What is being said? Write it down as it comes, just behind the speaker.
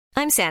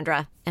I'm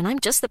Sandra, and I'm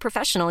just the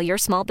professional your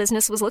small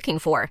business was looking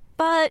for.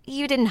 But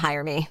you didn't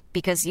hire me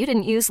because you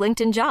didn't use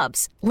LinkedIn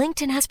Jobs.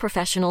 LinkedIn has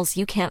professionals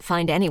you can't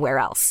find anywhere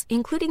else,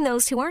 including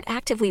those who aren't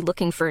actively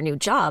looking for a new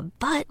job,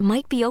 but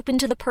might be open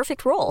to the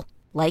perfect role,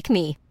 like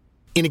me.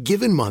 In a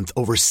given month,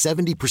 over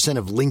 70%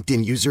 of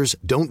LinkedIn users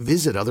don't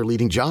visit other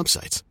leading job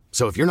sites.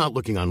 So if you're not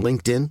looking on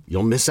LinkedIn,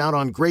 you'll miss out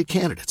on great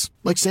candidates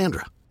like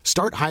Sandra.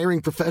 Start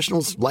hiring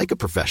professionals like a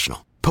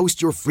professional.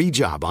 Post your free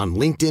job on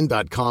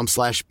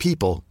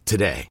linkedin.com/people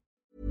today.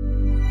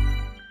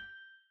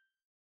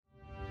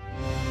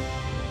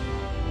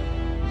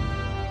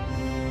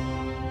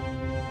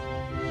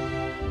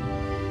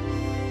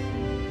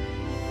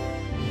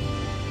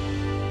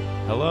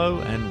 Hello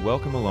and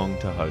welcome along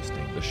to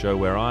Hosting, the show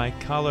where I,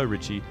 Carlo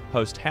Ritchie,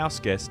 host house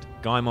guest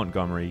Guy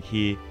Montgomery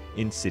here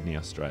in Sydney,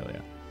 Australia.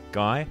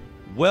 Guy,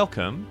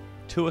 welcome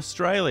to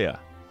Australia.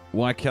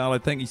 Why, Carlo,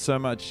 thank you so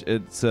much.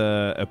 It's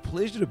a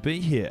pleasure to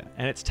be here.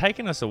 And it's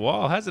taken us a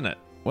while, hasn't it?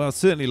 Well,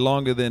 certainly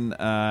longer than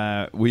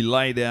we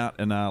laid out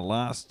in our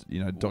last,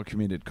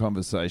 documented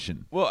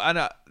conversation. Well,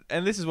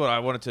 and this is what I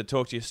wanted to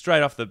talk to you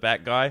straight off the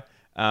bat, Guy.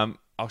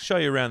 I'll show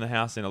you around the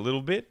house in a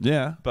little bit.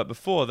 Yeah. But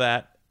before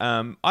that,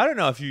 I don't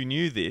know if you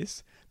knew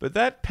this, but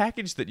that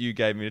package that you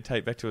gave me to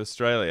take back to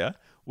Australia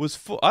was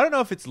for, I don't know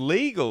if it's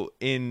legal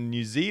in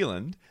New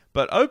Zealand,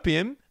 but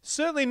opium,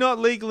 certainly not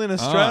legal in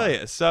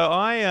Australia. So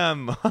I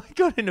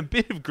got in a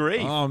bit of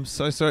grief. Oh, I'm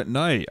so sorry.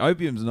 No,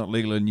 opium's not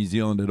legal in New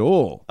Zealand at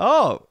all.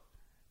 Oh.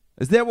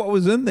 Is that what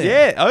was in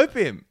there? Yeah,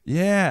 opium.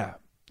 Yeah.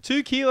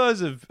 2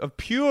 kilos of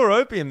pure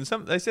opium.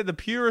 They said the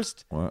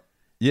purest, What?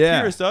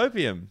 Yeah. purest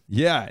opium.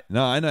 Yeah.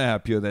 No, I know how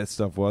pure that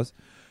stuff was.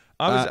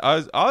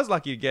 I was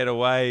lucky to get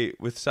away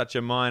with such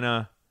a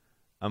minor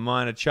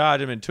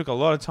charge. I mean, it took a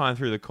lot of time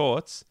through the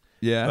courts.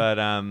 Yeah. But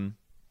I'm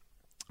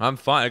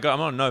fine. I'm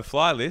on a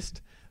no-fly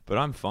list, but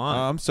I'm fine.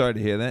 Oh, I'm sorry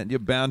to hear that. You're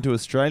bound to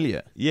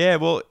Australia. Yeah,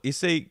 well, you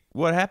see,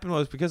 what happened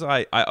was because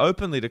I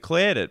openly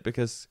declared it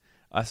because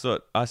they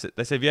said,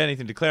 if you had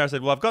anything to declare, I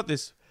said, well, I've got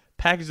this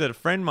package that a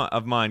friend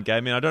of mine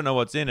gave me, and I don't know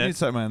what's in You it. didn't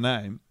say my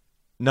name.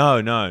 No,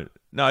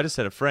 I just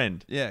said a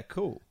friend. Yeah,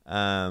 cool.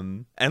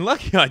 And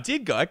lucky I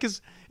did, Guy, because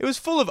it was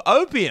full of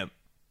opium.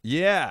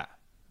 Yeah.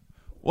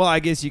 Well, I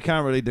guess you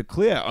can't really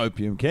declare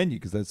opium, can you?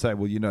 Because they'd say,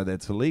 well,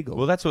 that's illegal.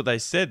 Well, that's what they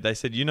said. They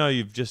said,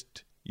 you've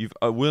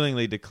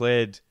willingly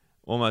willingly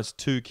almost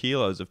 2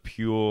 kilos of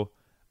pure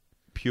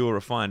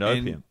refined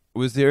opium. And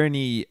was there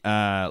any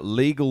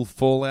legal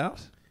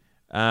fallout?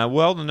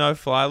 Well, the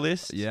no-fly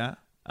list. Yeah.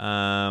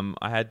 I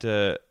had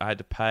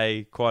to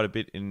pay quite a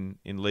bit in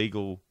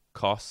legal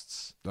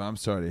costs. I'm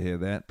sorry to hear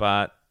that.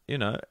 But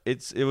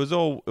it was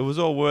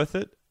all worth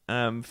it.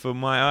 For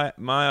my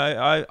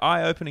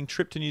eye-opening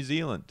trip to New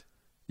Zealand.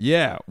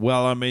 Yeah,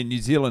 well, I mean, New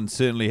Zealand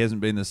certainly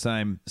hasn't been the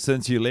same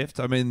since you left.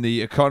 I mean,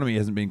 the economy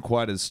hasn't been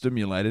quite as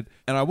stimulated.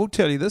 And I will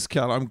tell you this,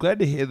 Carl, I'm glad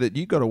to hear that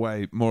you got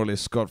away more or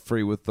less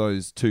scot-free with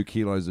those 2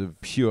 kilos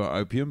of pure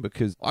opium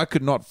because I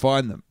could not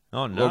find them.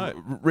 Oh, no.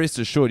 Well, rest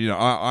assured,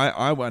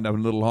 I wound up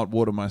in a little hot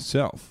water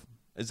myself.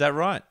 Is that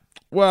right?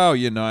 Well,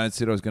 I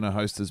said I was going to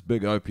host this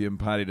big opium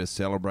party to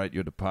celebrate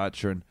your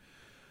departure and...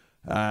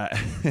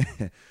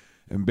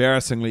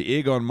 embarrassingly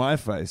egg on my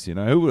face,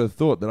 Who would have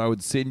thought that I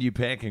would send you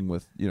packing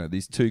with,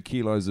 these 2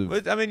 kilos of...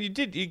 Well, I mean, you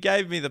did. You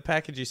gave me the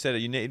package. You said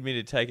you needed me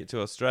to take it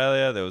to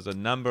Australia. There was a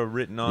number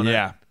written on it.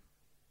 Yeah.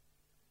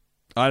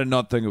 I did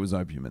not think it was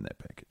opium in that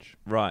package.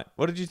 Right.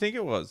 What did you think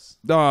it was?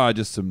 Oh,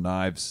 just some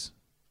knives.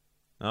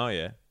 Oh,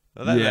 yeah.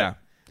 Well, yeah.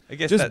 I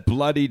guess just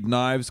bloodied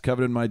knives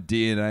covered in my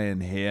DNA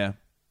and hair.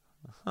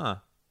 Huh.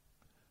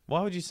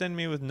 Why would you send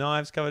me with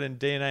knives covered in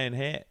DNA and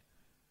hair?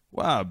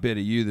 Well, better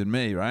you than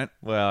me, right?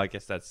 Well, I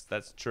guess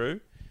that's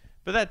true.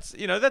 But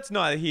that's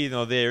neither here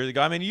nor there.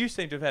 I mean, you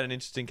seem to have had an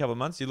interesting couple of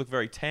months. You look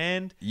very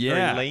tanned,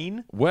 very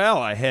lean. Well,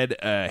 I had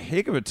a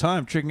heck of a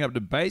time trekking up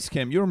to base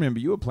camp. You remember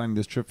you were planning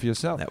this trip for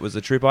yourself. That was the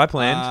trip I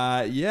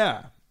planned.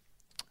 Yeah.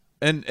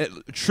 And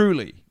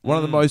truly, one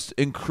of the most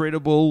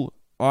incredible,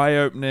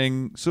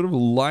 eye-opening, sort of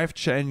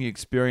life-changing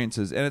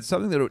experiences. And it's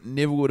something that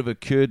never would have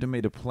occurred to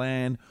me to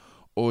plan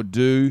or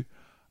do.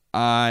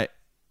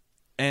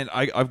 And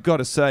I've got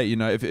to say,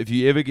 if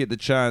you ever get the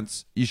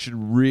chance, you should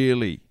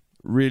really,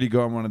 really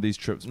go on one of these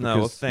trips. Because,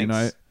 well,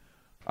 thanks.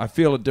 I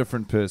feel a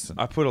different person.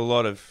 I put a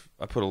lot of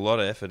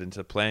effort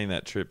into planning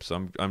that trip,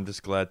 so I'm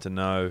just glad to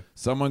know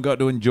someone got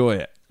to enjoy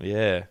it.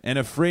 Yeah, and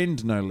a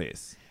friend, no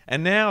less.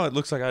 And now it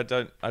looks like I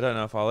don't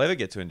know if I'll ever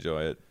get to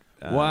enjoy it.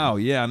 Wow,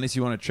 yeah, unless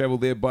you want to travel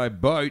there by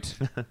boat.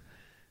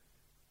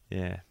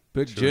 Yeah,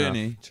 big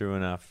journey. True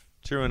enough,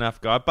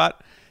 guy.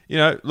 But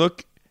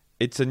look,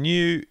 it's a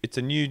new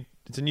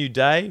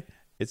day.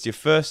 It's your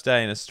first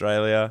day in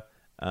Australia.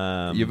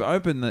 You've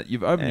opened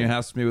your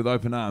house to me with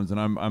open arms, and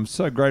I'm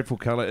so grateful,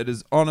 Carla. It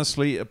is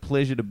honestly a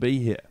pleasure to be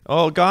here.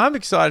 Oh, Guy, I'm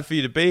excited for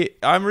you to be.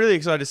 I'm really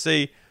excited to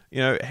see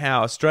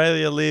how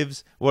Australia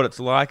lives, what it's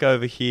like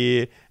over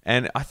here,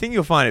 and I think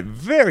you'll find it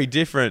very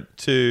different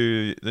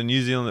to the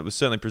New Zealand that was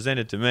certainly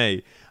presented to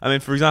me. I mean,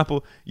 for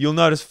example, you'll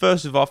notice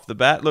first off the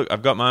bat, look,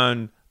 I've got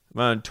my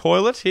own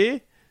toilet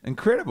here.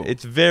 Incredible.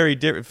 It's very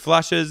different.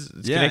 Flushes.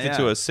 It's Yeah, connected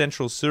to yeah. a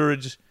central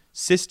sewerage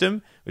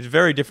system, which is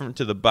very different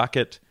to the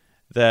bucket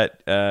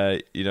that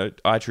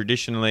I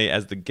traditionally,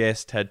 as the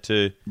guest, had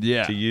to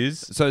use.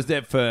 So is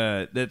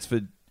that's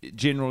for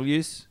general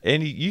use?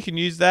 And you can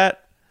use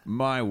that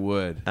My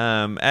word.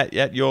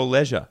 at your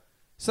leisure.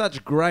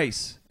 Such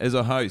grace as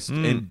a host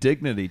and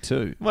dignity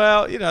too.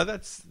 Well,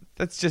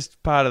 that's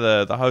just part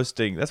of the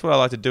hosting. That's what I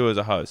like to do as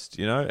a host,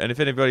 And if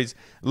anybody's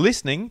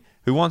listening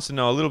who wants to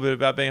know a little bit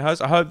about being a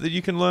host, I hope that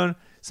you can learn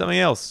something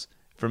else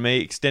from me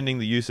extending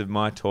the use of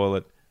my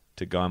toilet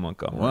to Guy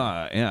Montgomery.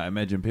 Well, yeah, I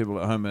imagine people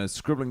at home are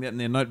scribbling that in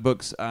their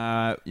notebooks,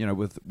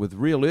 with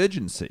real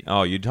urgency.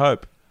 Oh, you'd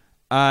hope.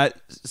 I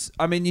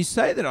mean, you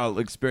say that I'll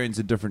experience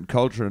a different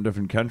culture in a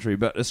different country,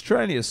 but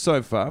Australia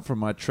so far, from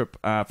my trip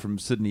from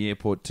Sydney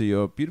Airport to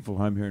your beautiful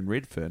home here in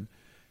Redfern,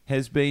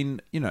 has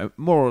been,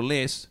 more or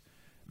less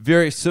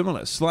very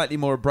similar. Slightly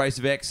more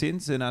abrasive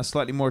accents and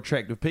slightly more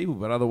attractive people,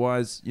 but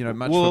otherwise,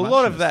 much. Well, for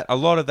a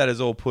lot of that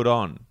is all put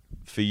on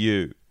for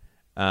you.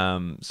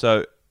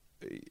 So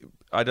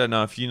I don't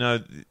know if you know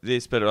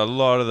this, but a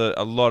lot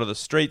of the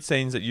street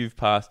scenes that you've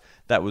passed,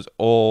 that was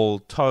all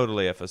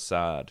totally a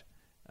facade.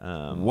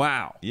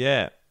 Wow.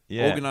 Yeah.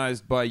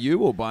 Organised by you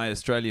or by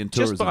Australian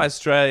tourism? Just by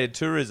Australian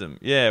tourism.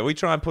 Yeah, we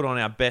try and put on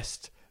our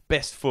best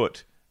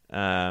foot. Put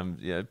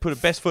a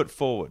best foot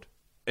forward.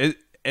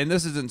 And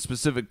this isn't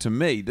specific to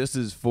me. This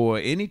is for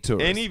any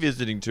tourist. Any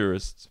visiting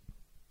tourists.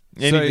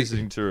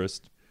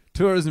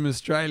 Tourism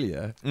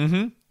Australia.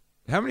 Mm-hmm.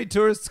 How many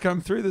tourists come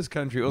through this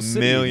country? Or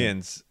city?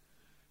 Millions.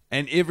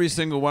 And every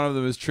single one of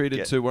them is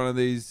treated to one of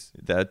these...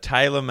 The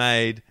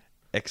tailor-made,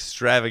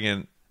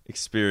 extravagant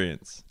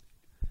experience.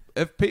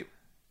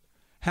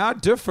 How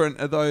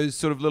different are those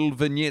sort of little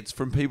vignettes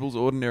from people's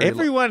ordinary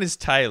Everyone is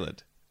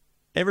tailored.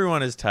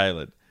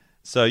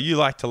 So you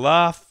like to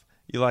laugh.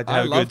 You like to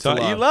have a good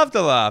time. You love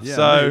to laugh. Yeah,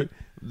 so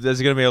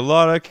there's going to be a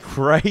lot of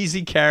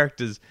crazy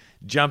characters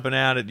jumping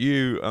out at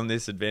you on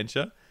this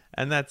adventure.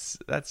 And that's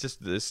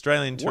just the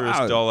Australian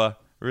tourist dollar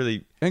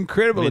really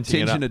incredible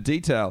minting it attention up. to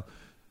detail.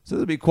 So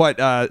it'll be quite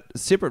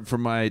separate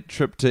from my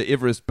trip to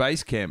Everest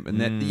Base Camp, and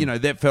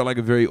that that felt like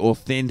a very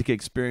authentic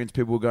experience.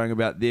 People were going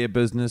about their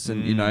business,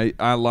 and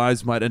our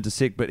lives might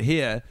intersect. But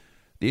here,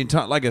 the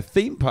entire, like a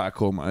theme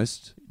park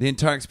almost, the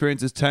entire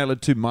experience is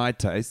tailored to my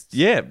tastes.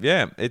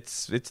 Yeah.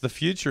 It's the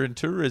future in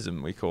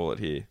tourism, we call it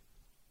here.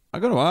 I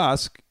got to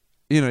ask,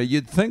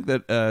 you'd think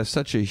that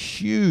such a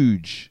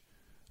huge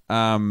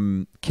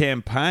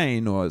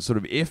campaign or sort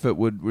of effort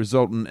would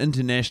result in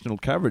international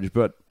coverage,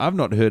 but I've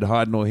not heard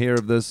hide nor hear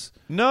of this.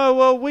 No,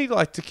 well, we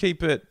like to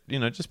keep it,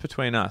 just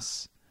between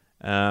us.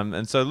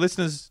 And so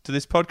listeners to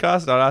this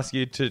podcast, I'd ask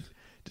you to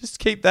just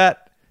keep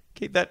that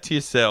to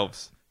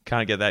yourselves.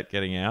 Can't get that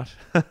getting out.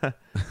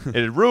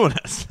 It'd ruin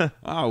us.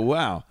 Oh,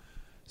 wow.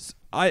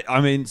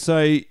 I mean,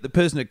 so the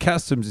person at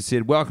customs has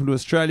said, "Welcome to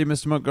Australia,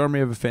 Mr.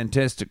 Montgomery. Have a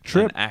fantastic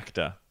trip." An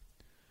actor.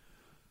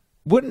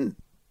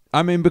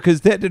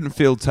 Because that didn't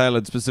feel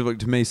tailored specific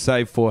to me,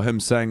 save for him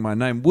saying my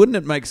name. Wouldn't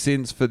it make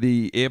sense for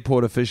the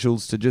airport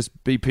officials to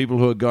just be people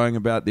who are going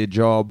about their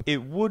job?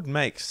 It would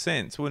make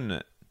sense, wouldn't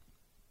it?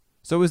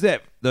 So was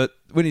that,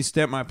 when he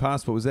stamped my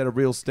passport, was that a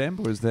real stamp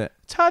or is that?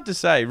 It's hard to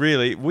say,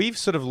 really. We've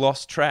sort of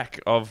lost track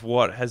of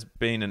what has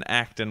been an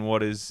act and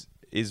what is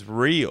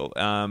real.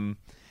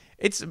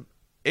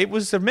 It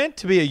was meant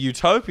to be a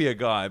utopia,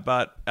 Guy,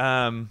 but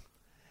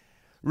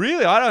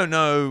really, I don't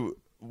know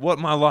what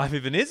my life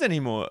even is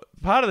anymore.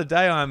 Part of the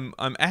day I'm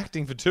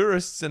acting for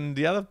tourists, and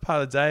the other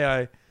part of the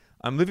day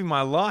I'm living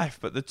my life,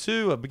 but the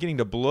two are beginning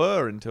to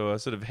blur into a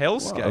sort of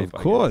hellscape. Well, of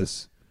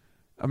course.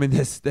 I mean,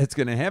 that's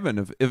going to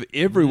happen. If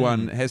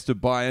everyone has to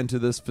buy into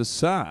this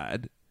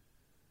facade,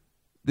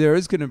 there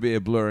is going to be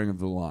a blurring of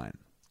the line.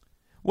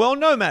 Well,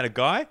 no matter,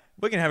 Guy.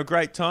 We're going to have a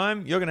great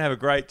time. You're going to have a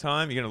great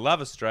time. You're going to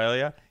love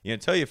Australia. You're going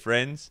to tell your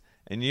friends,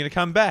 and you're going to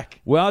come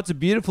back. Well, it's a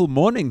beautiful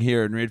morning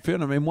here in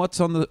Redfern. I mean, what's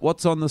on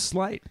the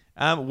slate?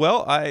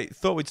 Well, I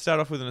thought we'd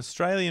start off with an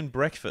Australian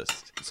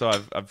breakfast. So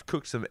I've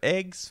cooked some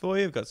eggs for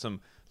you. I've got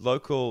some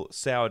local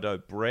sourdough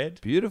bread.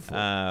 Beautiful.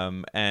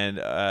 And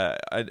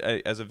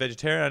as a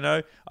vegetarian, I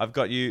know I've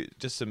got you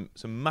just some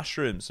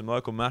mushrooms, some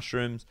local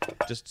mushrooms.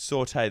 Just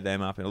sauteed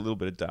them up in a little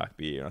bit of dark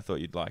beer. I thought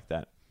you'd like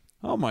that.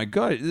 Oh my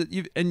God!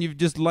 You've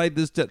just laid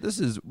this down. This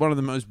is one of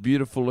the most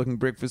beautiful looking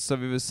breakfasts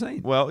I've ever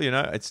seen. Well,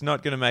 it's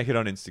not going to make it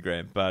on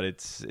Instagram, but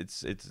it's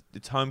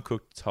home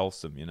cooked, it's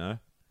wholesome.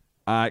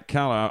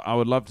 Carla, I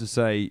would love to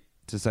say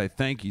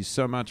thank you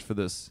so much for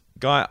this.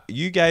 Guy,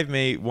 you gave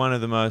me one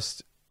of the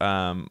most,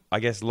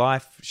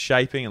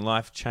 life-shaping and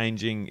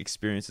life-changing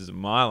experiences of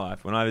my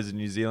life when I was in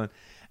New Zealand,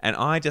 and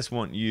I just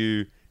want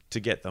you to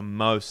get the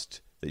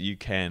most that you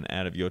can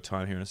out of your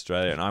time here in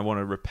Australia, and I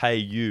want to repay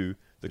you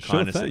the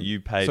kindness that you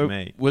paid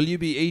me. Will you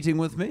be eating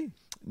with me?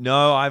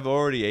 No, I've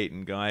already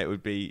eaten, Guy. It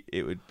would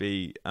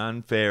be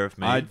unfair of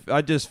me.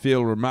 I just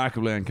feel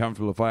remarkably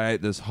uncomfortable if I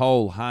ate this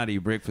whole hearty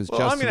breakfast.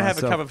 Well, I'm going to have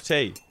a cup of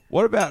tea.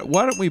 Why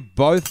don't we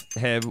both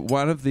have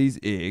one of these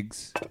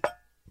eggs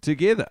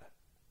together?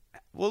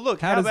 Well,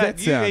 look, How how does about that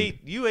sound?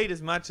 you eat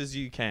as much as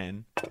you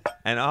can,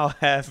 and I'll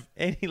have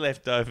any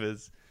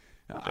leftovers.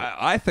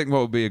 I think what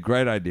would be a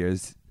great idea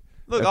is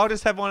Look, I'll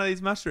just have one of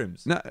these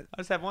mushrooms. no, I'll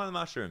just have one of the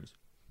mushrooms.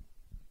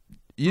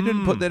 you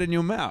didn't put that in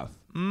your mouth.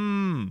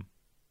 Mmm.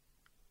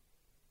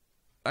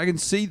 I can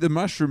see the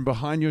mushroom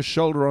behind your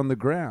shoulder on the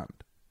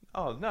ground.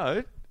 Oh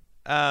no.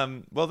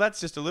 Well, that's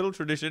just a little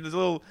tradition. It's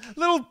a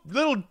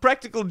little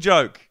practical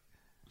joke.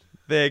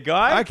 There,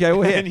 guy. Okay,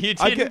 well, here. And you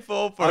didn't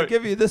fall for I'll it.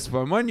 give you this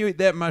one. Why don't you eat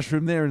that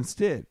mushroom there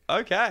instead?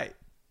 Okay.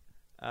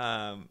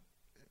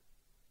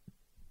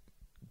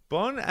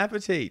 Bon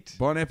appetit.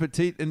 Bon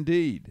appetit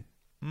indeed.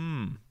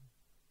 Mmm.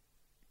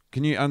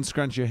 Can you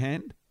unscrunch your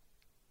hand?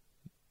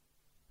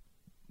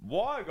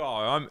 Why,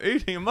 guy? I'm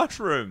eating a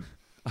mushroom.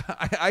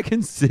 I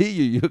can see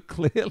you. You're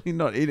clearly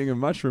not eating a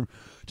mushroom.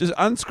 Just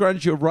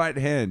unscrunch your right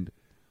hand.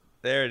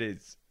 There it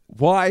is.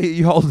 Why are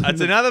you holding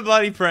That's another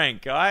bloody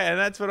prank, guy, and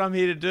that's what I'm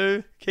here to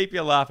do. Keep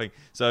you laughing.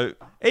 So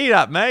eat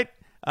up, mate.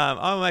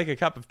 I'll make a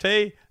cup of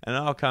tea, and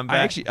I'll come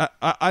back.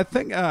 I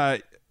think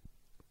I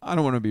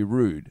don't want to be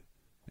rude,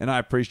 and I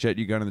appreciate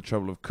you going to the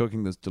trouble of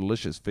cooking this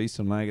delicious feast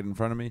and laying it in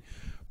front of me,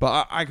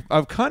 but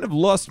I've kind of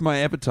lost my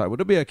appetite.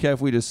 Would it be okay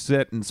if we just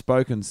sat and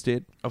spoke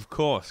instead? Of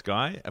course,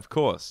 guy. Of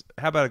course.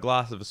 How about a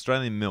glass of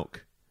Australian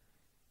milk?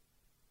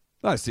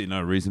 I see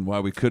no reason why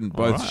we couldn't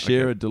All both right,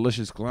 share okay. a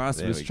delicious glass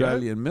There of we go.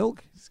 Australian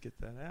milk. Let's get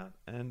that out.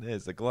 And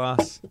there's a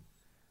glass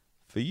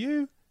for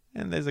you,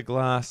 and there's a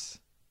glass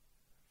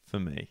for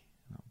me.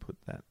 I'll put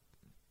that.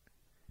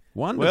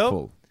 Wonderful.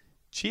 Well,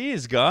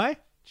 cheers, guy.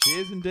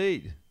 Cheers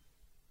indeed.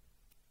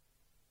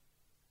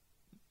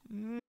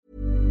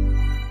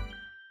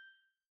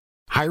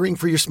 Hiring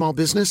for your small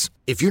business?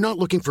 If you're not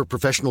looking for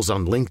professionals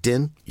on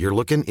LinkedIn, you're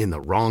looking in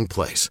the wrong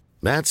place.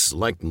 That's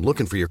like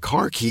looking for your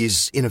car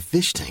keys in a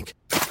fish tank.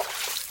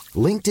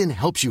 LinkedIn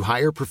helps you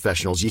hire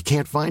professionals you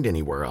can't find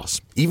anywhere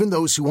else, even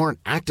those who aren't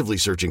actively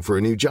searching for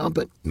a new job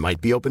but might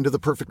be open to the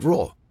perfect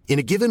role. In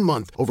a given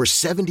month, over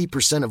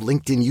 70% of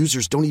LinkedIn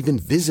users don't even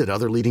visit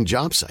other leading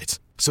job sites.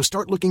 So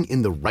start looking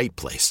in the right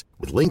place.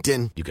 With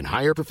LinkedIn, you can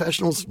hire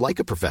professionals like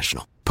a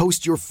professional.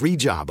 Post your free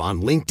job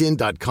on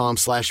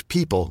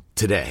linkedin.com/people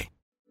today.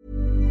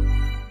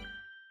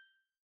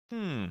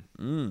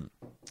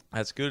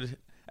 That's good.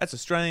 That's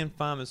Australian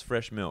Farmers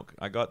Fresh Milk.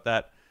 I got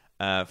that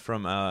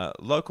from a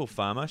local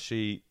farmer.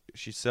 She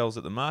sells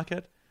at the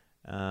market.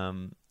 A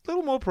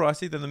little more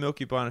pricey than the milk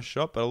you buy in a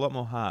shop, but a lot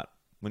more heart,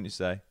 wouldn't you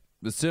say?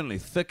 But certainly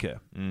thicker.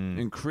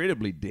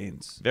 Incredibly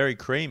dense. Very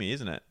creamy,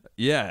 isn't it?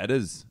 Yeah, it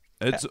is.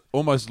 It's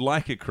almost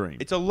like a cream.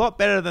 It's a lot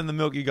better than the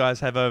milk you guys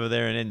have over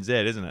there in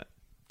NZ, isn't it?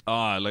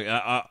 Oh, look,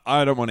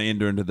 I don't want to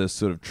enter into this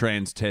sort of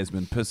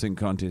trans-Tasman pissing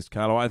contest,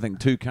 Carlo. I think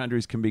two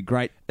countries can be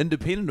great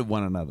independent of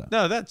one another.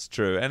 No, that's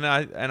true. And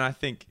I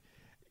think,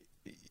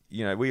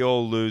 we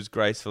all lose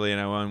gracefully in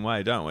our own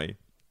way, don't we?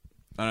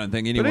 I don't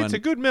think But anyone it's a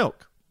good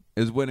milk.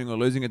 is winning or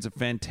losing. It's a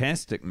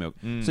fantastic milk.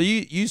 So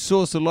you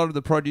source a lot of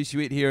the produce you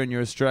eat here in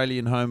your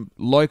Australian home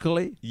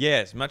locally? Yeah,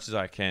 as much as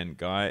I can,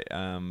 Guy.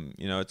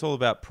 It's all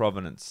about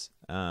provenance.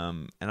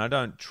 And I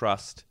don't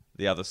trust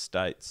the other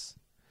states.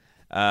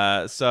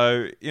 That's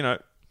I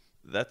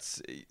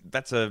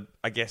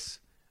guess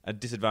a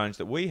disadvantage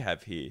that we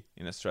have here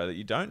in Australia.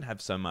 You don't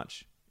have so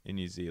much in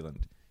New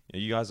Zealand.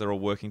 You guys are all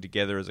working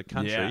together as a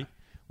country, Yeah.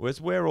 whereas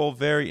we're all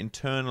very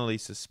internally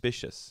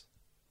suspicious.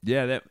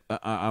 Yeah, that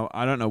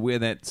I don't know where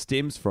that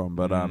stems from,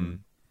 but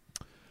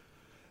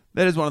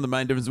that is one of the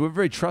main differences. We're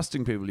very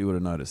trusting people, you would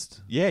have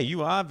noticed. Yeah,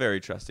 you are very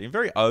trusting,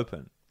 very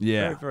open.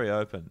 Yeah. Very, very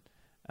open.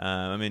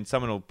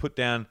 Someone will put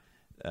down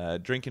a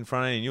drink in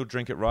front of you and you'll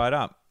drink it right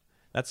up.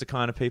 That's the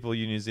kind of people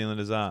you New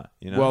Zealanders are,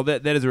 Well,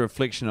 that is a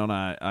reflection on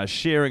our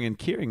sharing and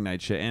caring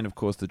nature and, of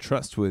course, the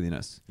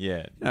trustworthiness.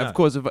 Yeah. Of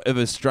course, if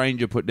a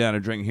stranger put down a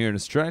drink here in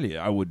Australia,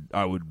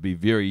 I would be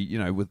very,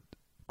 with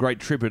great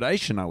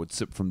trepidation, I would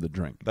sip from the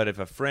drink. But if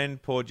a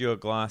friend poured you a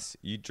glass,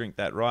 you drink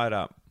that right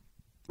up.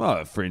 Well,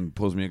 a friend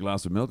pours me a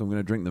glass of milk, I'm going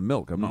to drink the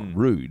milk. I'm not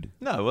rude.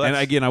 No, well, and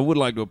that's, again, I would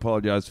like to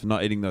apologise for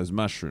not eating those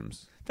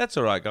mushrooms. that's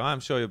all right, Guy. I'm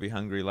sure you'll be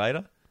hungry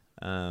later.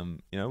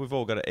 We've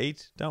all got to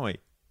eat, don't we?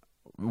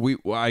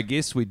 I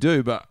guess we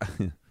do, but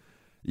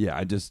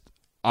yeah,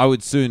 I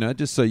would sooner,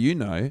 just so you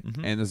know,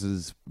 and this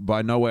is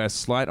by no way a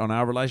slight on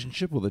our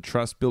relationship or the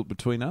trust built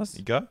between us,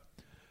 You go?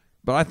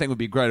 but I think it would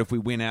be great if we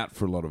went out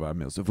for a lot of our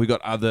meals. If we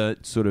got other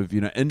sort of,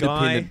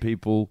 independent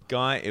people.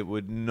 Guy, it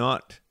would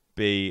not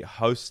be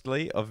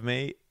hostly of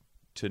me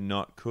to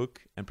not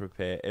cook and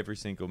prepare every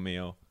single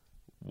meal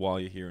while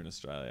you're here in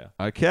Australia.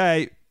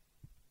 Okay.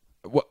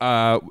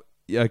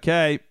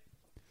 Okay.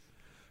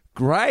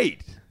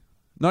 Great.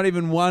 Not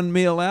even one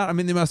meal out? I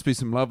mean, there must be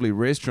some lovely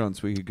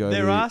restaurants we could go to.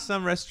 There are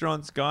some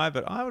restaurants, Guy,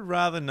 but I would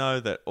rather know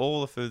that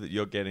all the food that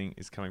you're getting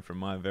is coming from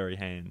my very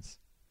hands.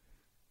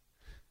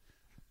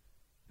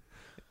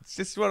 It's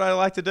just what I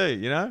like to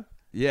do,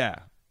 Yeah.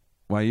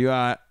 Well, you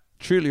are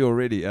truly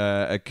already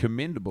a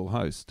commendable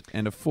host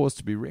and a force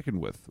to be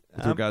reckoned with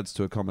regards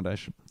to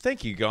accommodation.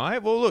 Thank you, Guy.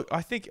 Well, look,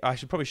 I think I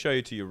should probably show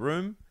you to your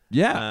room.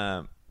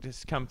 Yeah.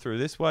 Just come through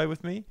this way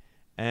with me.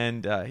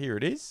 And here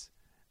it is.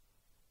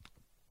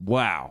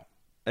 Wow.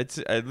 It's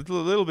a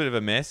little bit of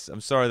a mess.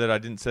 I'm sorry that I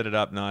didn't set it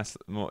up nice,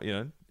 more,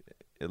 a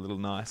little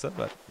nicer,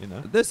 but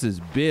This is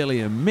barely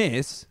a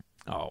mess.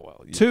 Oh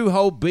well. 2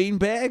 whole bean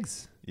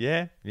bags.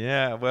 Yeah.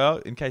 Well,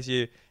 in case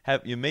you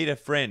meet a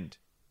friend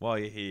while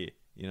you're here,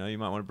 you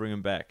might want to bring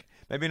them back.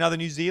 Maybe another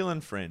New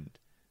Zealand friend.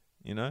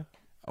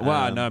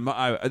 Wow, no,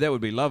 that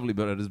would be lovely,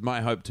 but it is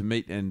my hope to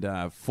meet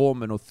and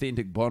form an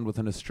authentic bond with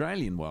an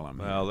Australian while I'm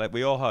here. Well,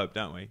 we all hope,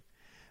 don't we?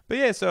 But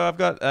yeah, so I've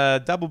got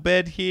a double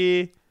bed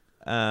here.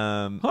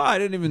 I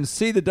didn't even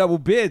see the double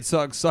bed,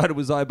 so excited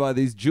was I by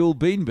these dual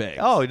bean bags.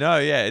 Oh, no,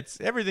 yeah, it's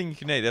everything you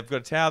can need. I've got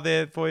a towel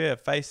there for you, a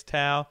face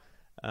towel.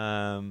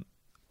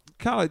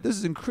 Carlo, this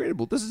is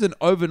incredible. This is an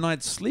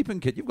overnight sleeping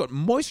kit. You've got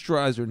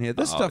moisturizer in here.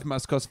 This stuff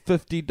must cost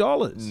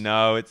 $50.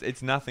 No,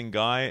 it's nothing,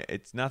 Guy.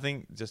 It's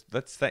nothing. Just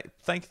let's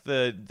thank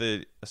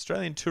the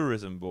Australian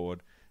Tourism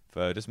Board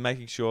for just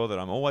making sure that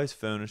I'm always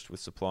furnished with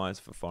supplies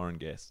for foreign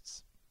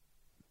guests.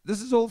 This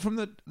is all from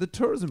the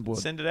tourism board.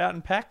 Send it out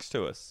in packs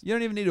to us. You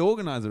don't even need to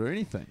organise it or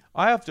anything.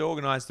 I have to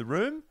organise the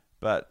room,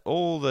 but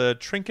all the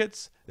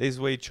trinkets, these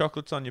wee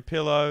chocolates on your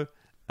pillow,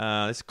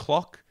 this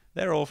clock,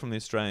 they're all from the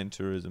Australian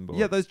Tourism Board.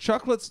 Yeah, those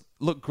chocolates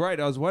look great.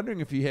 I was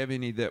wondering if you have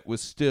any that was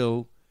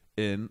still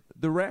in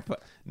the wrapper.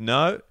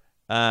 No,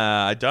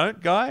 I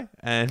don't, Guy,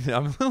 and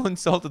I'm a little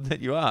insulted that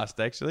you asked,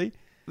 actually.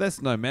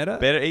 That's no matter.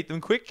 Better eat them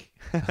quick.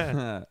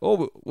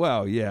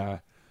 Well, yeah,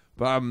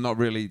 but I'm not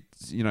really,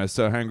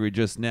 so hungry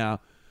just now.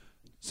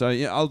 So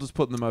yeah, I'll just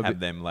put them over. Have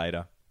them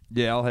later.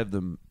 Yeah, I'll have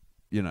them,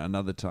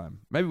 another time.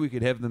 Maybe we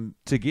could have them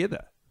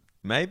together.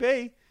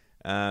 Maybe.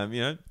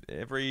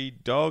 Every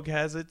dog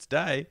has its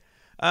day.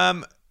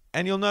 And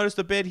you'll notice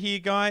the bed here,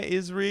 Guy,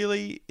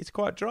 it's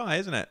quite dry,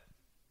 isn't it?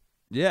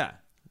 Yeah.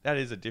 That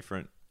is a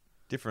different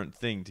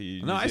thing to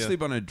you. No, I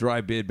sleep on a dry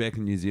bed back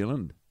in New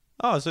Zealand.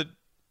 Oh, so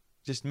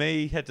just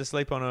me had to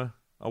sleep on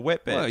a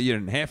wet bed? Well, you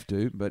didn't have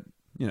to, but,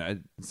 it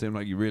seemed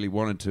like you really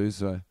wanted to,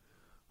 so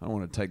I don't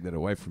want to take that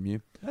away from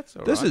you. That's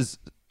all right. This is,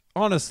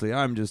 honestly,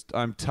 I'm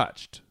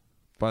touched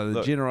by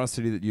the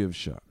generosity that you have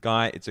shown.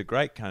 Guy, it's a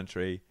great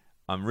country.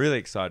 I'm really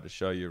excited to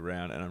show you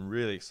around, and I'm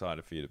really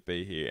excited for you to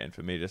be here and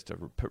for me just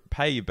to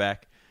pay you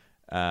back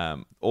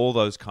all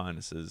those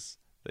kindnesses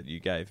that you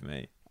gave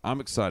me. I'm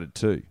excited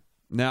too.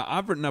 Now,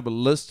 I've written up a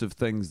list of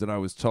things that I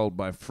was told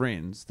by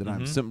friends that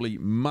I simply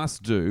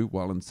must do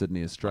while in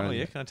Sydney, Australia. Oh,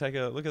 yeah? Can I take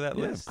a look at that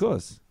list? Of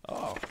course.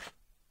 Oh.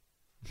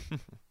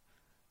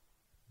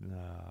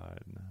 No.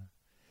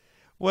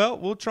 Well,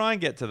 we'll try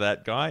and get to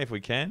that, Guy, if we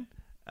can.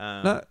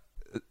 No,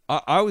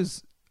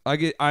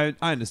 I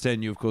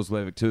understand you, of course, will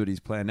have activities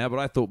planned now, but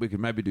I thought we could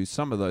maybe do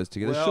some of those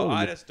together. Well, Surely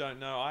I just don't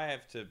know. I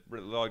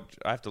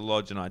have to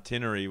lodge an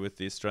itinerary with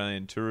the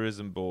Australian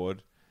Tourism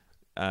Board,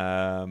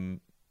 and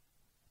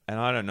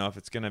I don't know if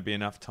it's going to be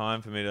enough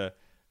time for me to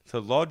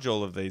lodge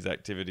all of these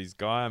activities,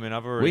 Guy. I mean,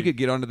 I've already. We could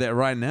get onto that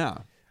right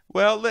now.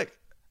 Well, look,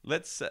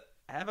 let's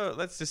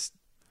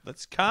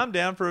calm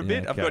down for a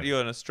bit. Okay. I've got you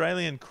an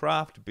Australian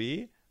craft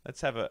beer.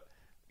 Let's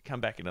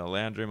come back into the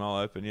lounge room. I'll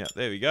open you up.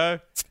 There we go.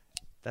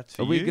 That's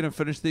for Are you. we going to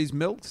finish these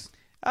milks?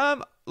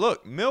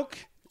 Look,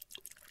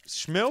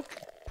 schmilk,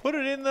 put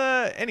it in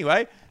the...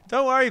 Anyway,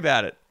 don't worry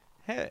about it.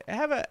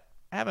 Have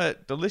a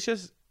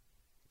delicious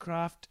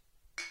craft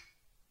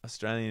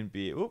Australian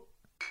beer. Oop.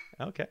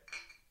 Okay.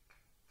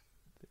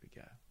 There we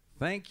go.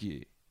 Thank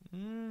you.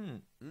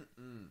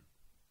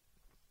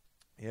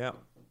 Yeah.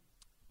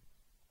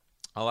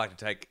 I like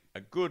to take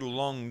a good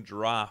long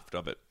draught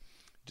of it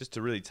just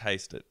to really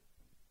taste it.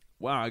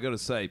 Wow, I got to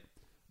say,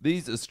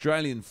 these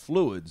Australian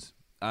fluids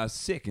are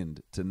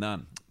second to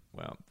none.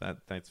 Well,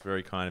 that's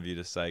very kind of you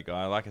to say,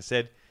 Guy. Like I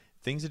said,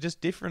 things are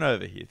just different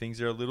over here.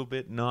 Things are a little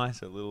bit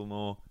nicer, a little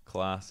more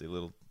classy, a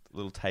little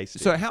tasty.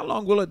 So how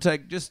long will it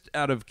take, just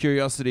out of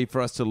curiosity,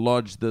 for us to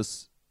lodge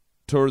this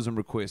tourism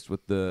request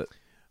with the...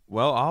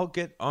 Well, I'll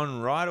get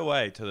on right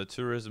away to the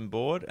tourism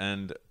board,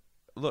 and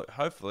look,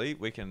 hopefully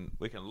we can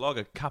log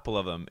a couple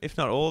of them, if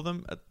not all of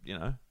them.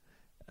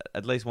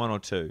 At least one or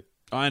two.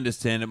 I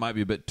understand it might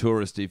be a bit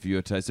touristy for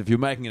your taste. If you're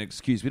making an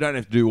excuse, we don't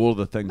have to do all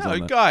the things. No,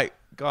 on Guy,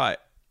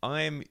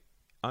 I'm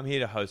here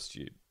to host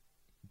you,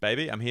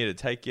 baby. I'm here to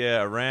take you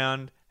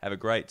around, have a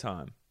great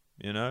time.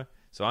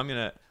 So I'm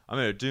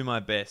gonna do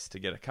my best to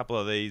get a couple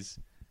of these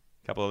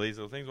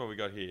little things. What we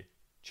got here?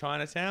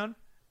 Chinatown.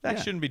 That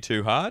shouldn't be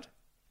too hard.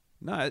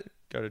 No,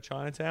 Go to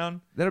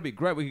Chinatown. that'll be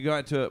great. We could go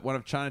out to one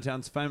of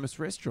Chinatown's famous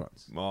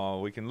restaurants.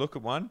 Oh, we can look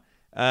at one.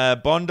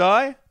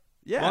 Bondi.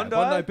 Yeah,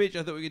 Bondi Beach.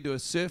 I thought we could do a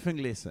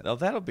surfing lesson. Oh,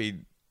 that'll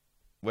be...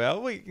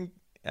 Well, we can...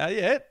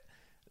 yeah.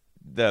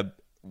 The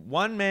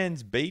one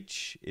man's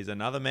beach is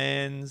another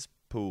man's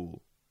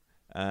pool.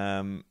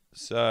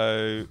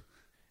 So...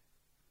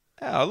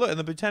 Oh, look, in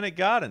the Botanic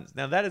Gardens.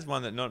 Now, that is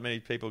one that not many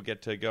people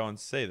get to go and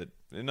see.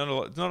 It's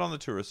not on the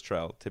tourist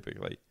trail,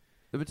 typically.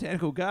 The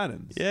Botanical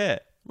Gardens. Yeah.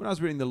 When I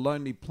was reading the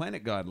Lonely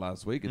Planet Guide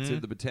last week, it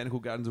said the Botanical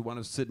Gardens are one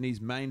of Sydney's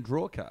main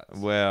draw cards.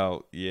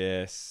 Well,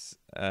 yes.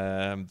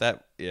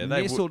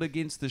 Nestled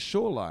against the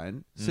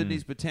shoreline,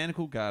 Sydney's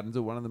Botanical Gardens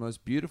are one of the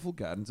most beautiful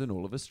gardens in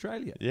all of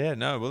Australia. Yeah,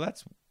 no, well,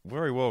 that's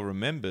very well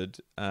remembered.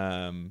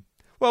 Well,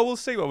 Well, we'll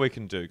see what we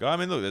can do, guy. I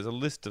mean, look, there's a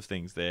list of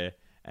things there.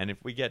 And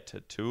if we get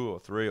to 2 or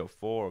 3 or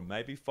 4 or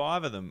maybe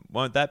 5 of them,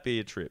 won't that be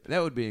a trip?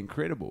 That would be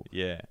incredible.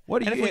 Yeah. What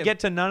do and you if we have? get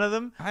to none of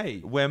them,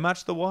 Hey. we're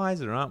much the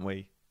wiser, aren't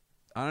we?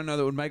 I don't know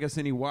that would make us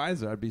any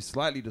wiser. I'd be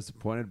slightly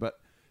disappointed, but,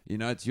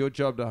 it's your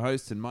job to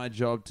host and my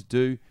job to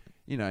do,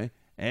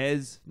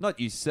 as, not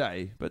you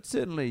say, but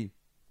certainly,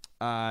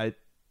 I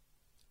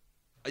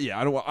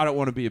don't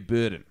want to be a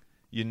burden.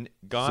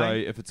 Guy, So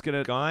if it's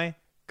going to... Guy,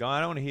 I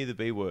don't want to hear the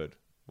B word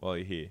while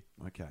you're here.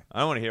 Okay. I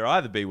don't want to hear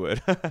either B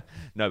word.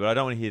 No, but I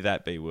don't want to hear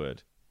that B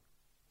word.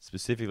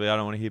 Specifically, I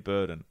don't want to hear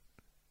burden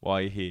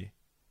while you're here.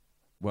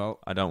 Well,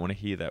 I don't want to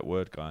hear that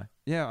word, Guy.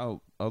 yeah,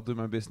 I'll do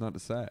my best not to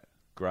say it.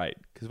 Great.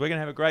 Because we're going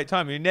to have a great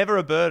time. You're never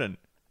a burden.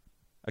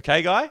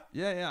 Okay, Guy?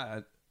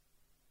 Yeah.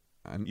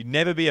 You'd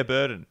never be a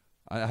burden.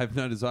 I have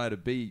no desire to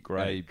be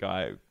Great,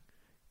 Guy.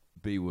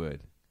 B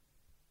word.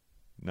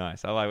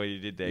 Nice. I like what you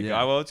did there, Yeah.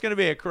 Guy. Well, it's going to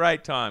be a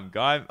great time,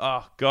 Guy.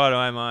 Oh, God,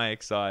 am I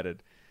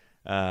excited.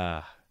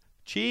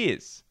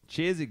 Cheers.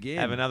 Cheers again.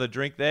 Have another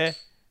drink there.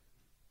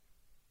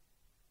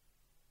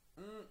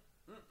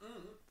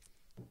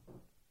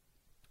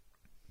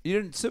 You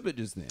didn't sip it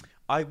just then.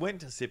 I went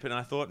to sip it and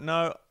I thought,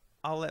 no,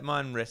 I'll let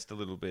mine rest a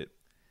little bit.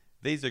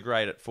 These are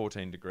great at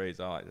 14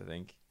 degrees, I like to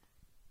think.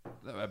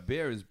 A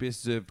beer is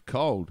best served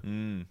cold.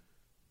 Mm.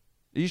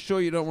 Are you sure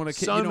you don't want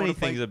to... So many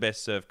things are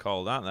best served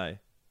cold, aren't they?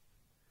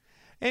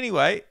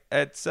 Anyway,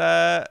 it's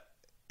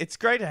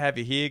great to have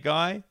you here,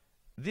 Guy.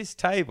 This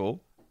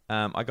table,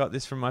 I got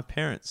this from my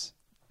parents.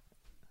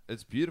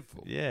 It's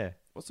beautiful. Yeah.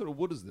 What sort of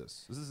wood is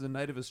this? Is this a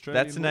native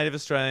Australian That's a wood? native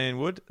Australian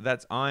wood.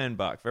 That's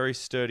ironbark. Very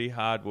sturdy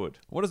hardwood.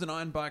 What does an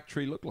ironbark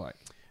tree look like?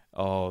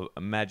 Oh,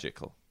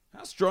 magical.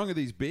 How strong are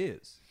these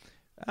beers?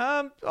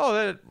 What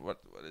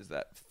is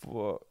that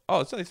for?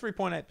 Oh, it's only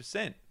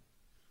 3.8%.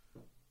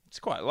 It's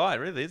quite light,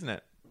 really, isn't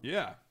it?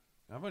 Yeah.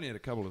 I've only had a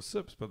couple of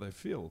sips, but they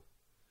feel...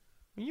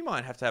 You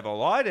might have to have a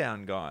lie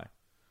down, Guy.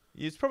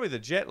 It's probably the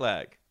jet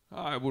lag.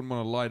 I wouldn't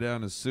want to lie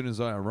down as soon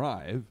as I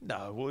arrive.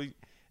 No, well,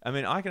 I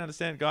mean, I can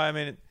understand, Guy. I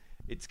mean,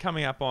 it's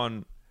coming up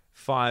on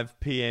 5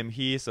 p.m.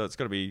 here, so it's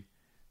got to be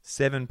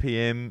 7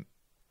 p.m.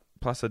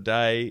 plus a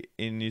day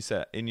in New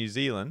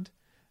Zealand.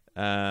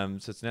 So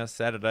it's now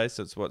Saturday,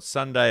 so it's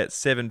Sunday at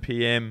 7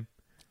 p.m.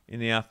 in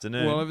the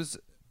afternoon. Well, if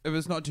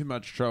it's not too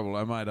much trouble,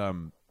 I might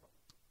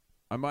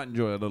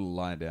enjoy a little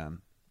lie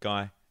down.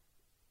 Guy,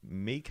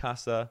 mi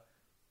casa,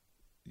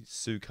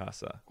 su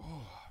casa.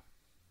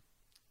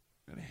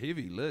 And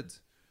heavy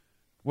lids.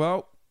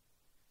 Well,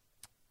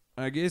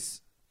 I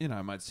guess,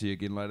 I might see you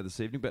again later this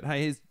evening. But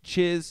hey,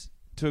 cheers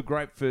to a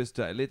great first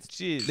day.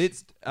 Cheers.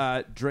 Let's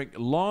drink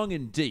long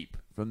and deep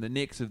from the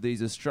necks of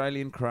these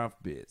Australian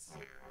craft beers.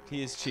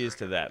 Cheers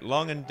to that.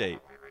 Long and deep.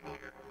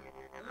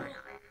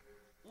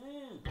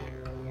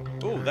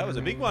 Oh, that was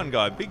a big one,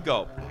 Guy. Big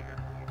gulp.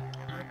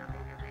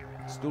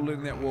 Still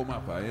letting that warm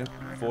up, are you?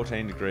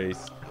 14 degrees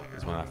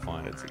is when I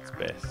find it's its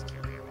best.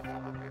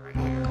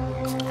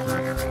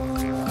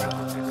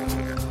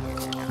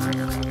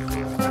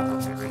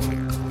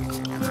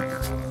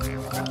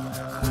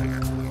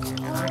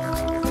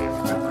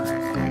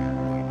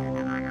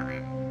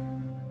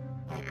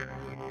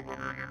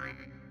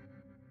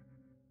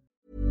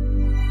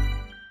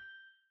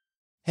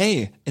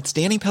 Hey, it's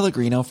Danny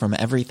Pellegrino from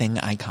Everything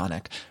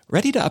Iconic.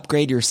 Ready to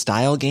upgrade your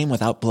style game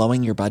without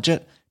blowing your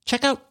budget?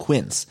 Check out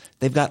Quince.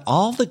 They've got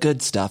all the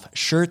good stuff,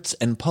 shirts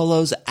and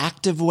polos,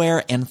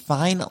 activewear, and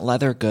fine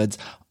leather goods,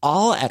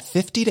 all at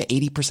 50 to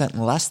 80%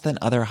 less than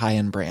other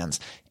high-end brands.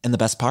 And the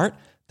best part?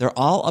 They're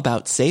all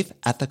about safe,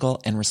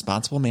 ethical, and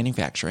responsible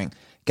manufacturing.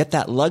 Get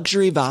that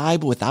luxury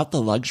vibe without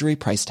the luxury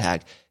price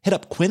tag. Hit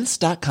up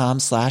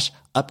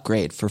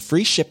quince.com/upgrade for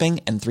free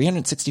shipping and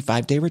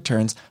 365-day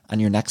returns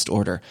on your next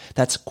order.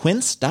 That's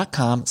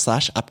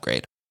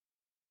quince.com/upgrade.